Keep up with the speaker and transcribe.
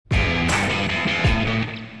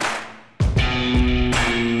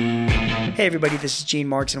Hey everybody, this is Gene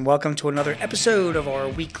Marks and welcome to another episode of our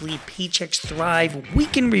weekly Paychex Thrive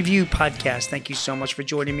Week in Review podcast. Thank you so much for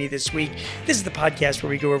joining me this week. This is the podcast where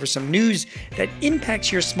we go over some news that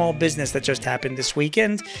impacts your small business that just happened this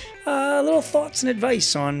weekend. Little thoughts and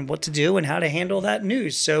advice on what to do and how to handle that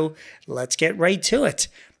news. So let's get right to it.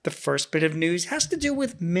 The first bit of news has to do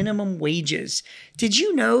with minimum wages. Did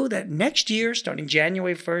you know that next year, starting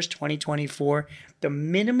January 1st, 2024, the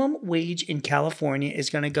minimum wage in California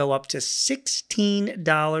is going to go up to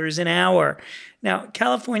 $16 an hour? Now,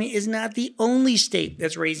 California is not the only state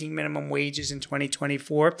that's raising minimum wages in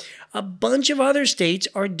 2024. A bunch of other states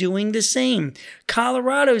are doing the same.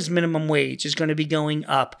 Colorado's minimum wage is going to be going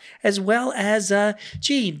up, as well as,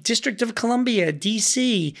 District of Columbia,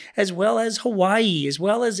 D.C., as well as Hawaii, as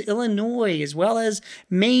well as Illinois, as well as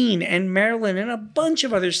Maine and Maryland, and a bunch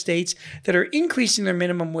of other states that are increasing their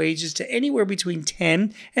minimum wages to anywhere between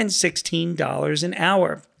 $10 and $16 an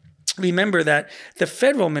hour. Remember that the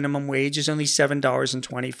federal minimum wage is only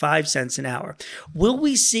 $7.25 an hour. Will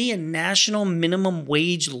we see a national minimum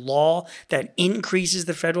wage law that increases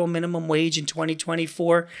the federal minimum wage in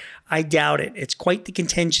 2024? I doubt it. It's quite the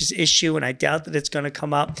contentious issue, and I doubt that it's going to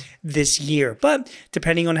come up this year. But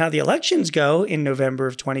depending on how the elections go in November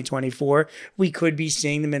of 2024, we could be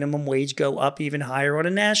seeing the minimum wage go up even higher on a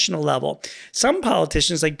national level. Some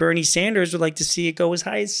politicians like Bernie Sanders would like to see it go as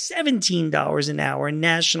high as $17 an hour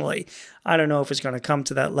nationally. I don't know if it's going to come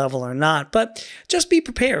to that level or not, but just be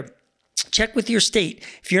prepared. Check with your state.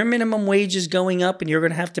 If your minimum wage is going up and you're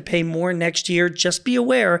going to have to pay more next year, just be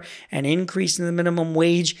aware an increase in the minimum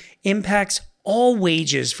wage impacts all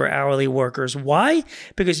wages for hourly workers. Why?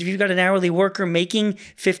 Because if you've got an hourly worker making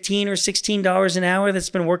 $15 or $16 an hour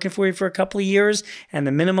that's been working for you for a couple of years, and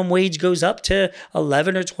the minimum wage goes up to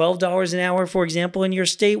 $11 or $12 an hour, for example, in your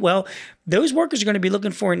state, well, those workers are going to be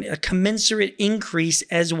looking for a commensurate increase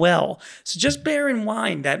as well. So just bear in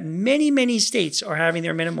mind that many states are having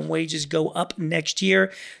their minimum wages go up next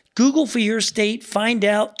year. Google for your state, find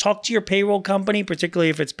out, talk to your payroll company, particularly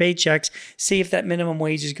if it's Paychex, see if that minimum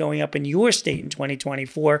wage is going up in your state in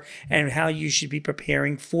 2024 and how you should be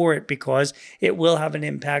preparing for it, because it will have an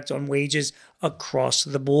impact on wages across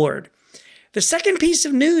the board. The second piece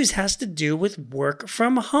of news has to do with work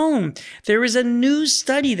from home. There is a new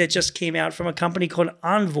study that just came out from a company called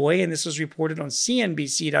Envoy, and this was reported on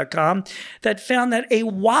CNBC.com, that found that a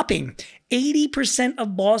whopping 80%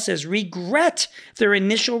 of bosses regret their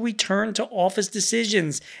initial return to office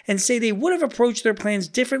decisions and say they would have approached their plans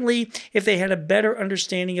differently if they had a better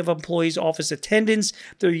understanding of employees' office attendance,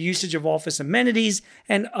 their usage of office amenities,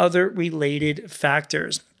 and other related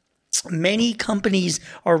factors. Many companies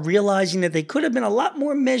are realizing that they could have been a lot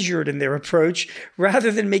more measured in their approach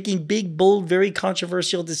rather than making big, bold, very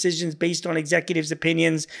controversial decisions based on executives'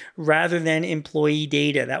 opinions rather than employee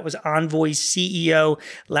data. That was Envoy's CEO,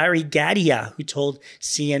 Larry Gaddia, who told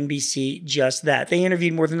CNBC just that. They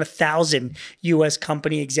interviewed more than 1,000 U.S.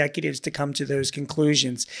 company executives to come to those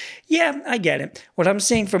conclusions. Yeah, I get it. What I'm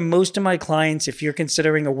saying for most of my clients, if you're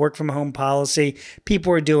considering a work-from-home policy,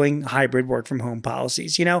 people are doing hybrid work-from-home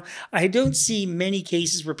policies. You know, I don't see many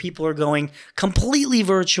cases where people are going completely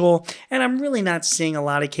virtual, and I'm really not seeing a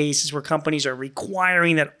lot of cases where companies are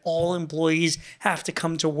requiring that all employees have to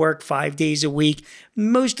come to work 5 days a week.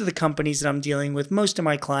 Most of the companies that I'm dealing with, most of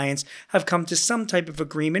my clients, have come to some type of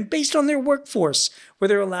agreement based on their workforce, where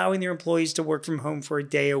they're allowing their employees to work from home for a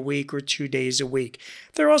day a week or 2 days a week.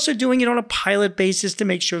 They're also doing it on a pilot basis to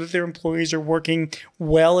make sure that their employees are working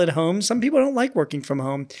well at home. Some people don't like working from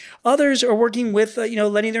home. Others are working with,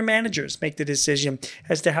 letting their managers make the decision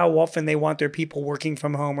as to how often they want their people working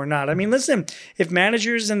from home or not. I mean, listen, if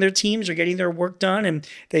managers and their teams are getting their work done and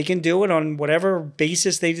they can do it on whatever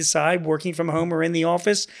basis they decide, working from home or in the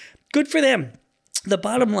office, good for them. The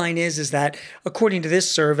bottom line is that, according to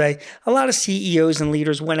this survey, a lot of CEOs and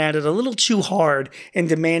leaders went at it a little too hard in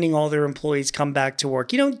demanding all their employees come back to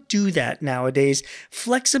work. You don't do that nowadays.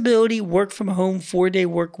 Flexibility, work from home, 4-day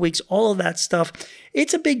work weeks, all of that stuff,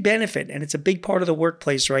 it's a big benefit, and it's a big part of the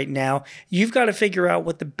workplace right now. You've got to figure out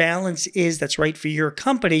what the balance is that's right for your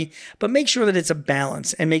company, but make sure that it's a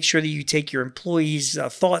balance and make sure that you take your employees'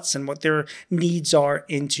 thoughts and what their needs are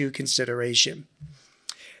into consideration.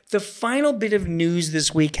 The final bit of news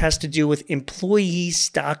this week has to do with employee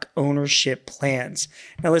stock ownership plans.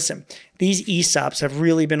 Now listen, these ESOPs have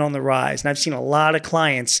really been on the rise, and I've seen a lot of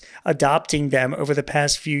clients adopting them over the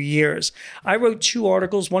past few years. I wrote 2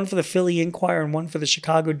 articles, one for the Philly Inquirer and one for the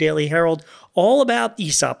Chicago Daily Herald, all about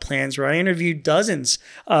ESOP plans, where I interviewed dozens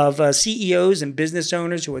of CEOs and business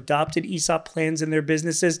owners who adopted ESOP plans in their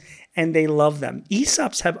businesses, and they love them.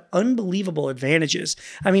 ESOPs have unbelievable advantages.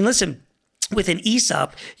 I mean, listen, With an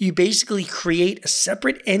ESOP, you basically create a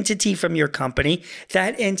separate entity from your company.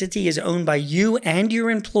 That entity is owned by you and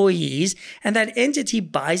your employees, and that entity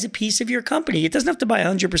buys a piece of your company. It doesn't have to buy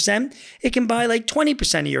 100%. It can buy like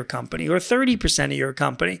 20% of your company or 30% of your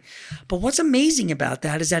company. But what's amazing about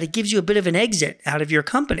that is that it gives you a bit of an exit out of your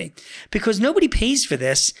company because nobody pays for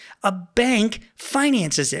this. A bank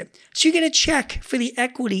finances it. So you get a check for the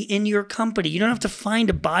equity in your company. You don't have to find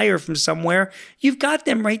a buyer from somewhere. You've got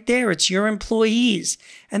them right there. It's your employees.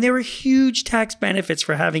 And there are huge tax benefits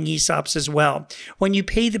for having ESOPs as well. When you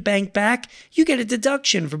pay the bank back, you get a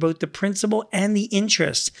deduction for both the principal and the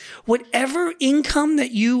interest. Whatever income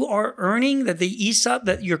that you are earning, that the ESOP,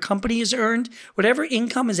 that your company has earned, whatever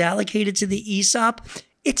income is allocated to the ESOP,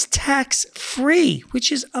 it's tax-free,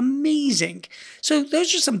 which is amazing. So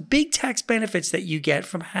those are some big tax benefits that you get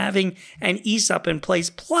from having an ESOP in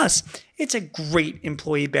place. Plus, it's a great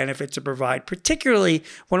employee benefit to provide, particularly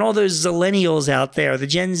when all those zillennials out there, the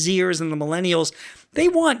Gen Zers and the millennials,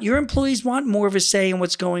 your employees want more of a say in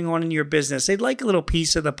what's going on in your business. They'd like a little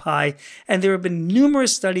piece of the pie. And there have been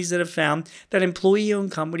numerous studies that have found that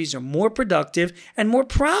employee-owned companies are more productive and more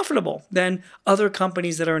profitable than other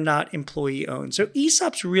companies that are not employee-owned. So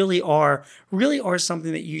ESOPs really are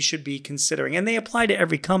something that you should be considering. And they apply to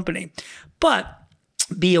every company. But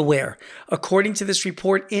be aware, according to this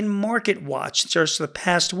report in MarketWatch, just the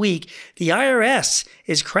past week, the IRS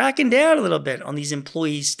is cracking down a little bit on these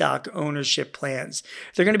employee stock ownership plans.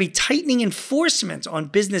 They're going to be tightening enforcement on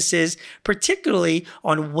businesses, particularly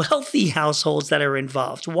on wealthy households that are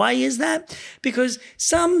involved. Why is that? Because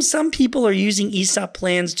some people are using ESOP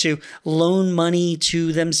plans to loan money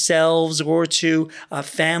to themselves or to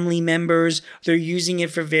family members. They're using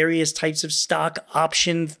it for various types of stock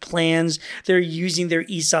option plans. They're using their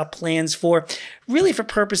ESOP plans for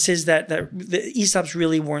purposes that the ESOPs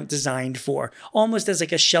really weren't designed for, almost as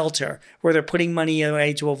like a shelter where they're putting money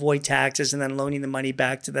away to avoid taxes and then loaning the money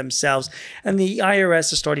back to themselves. And the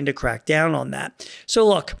IRS is starting to crack down on that. So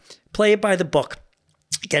look, play it by the book.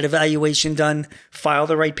 Get evaluation done, file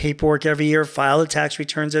the right paperwork every year, file the tax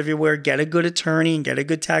returns everywhere, get a good attorney and get a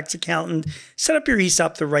good tax accountant, set up your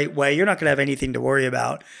ESOP the right way. You're not going to have anything to worry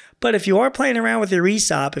about. But if you are playing around with your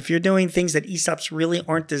ESOP, if you're doing things that ESOPs really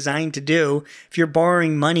aren't designed to do, if you're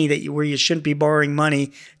borrowing money where you shouldn't be borrowing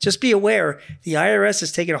money, just be aware the IRS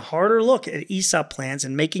is taking a harder look at ESOP plans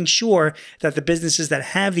and making sure that the businesses that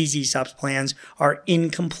have these ESOP plans are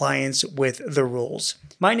in compliance with the rules.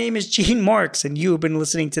 My name is Gene Marks, and you have been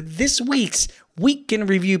listening to this week's Week in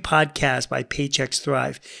Review podcast by Paychex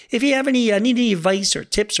Thrive. If you have need any advice or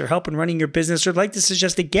tips or help in running your business, or would like to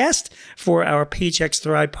suggest a guest for our Paychex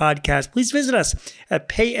Thrive podcast, please visit us at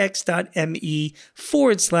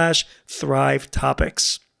payx.me/Thrive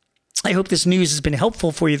Topics. I hope this news has been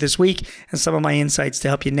helpful for you this week and some of my insights to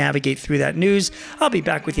help you navigate through that news. I'll be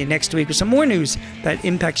back with you next week with some more news that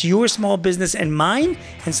impacts your small business and mine,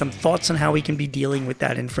 and some thoughts on how we can be dealing with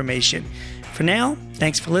that information. For now,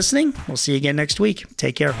 thanks for listening. We'll see you again next week.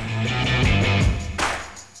 Take care.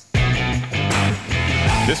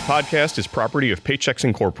 This podcast is property of Paychex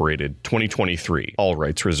Incorporated, 2023. All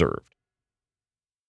rights reserved.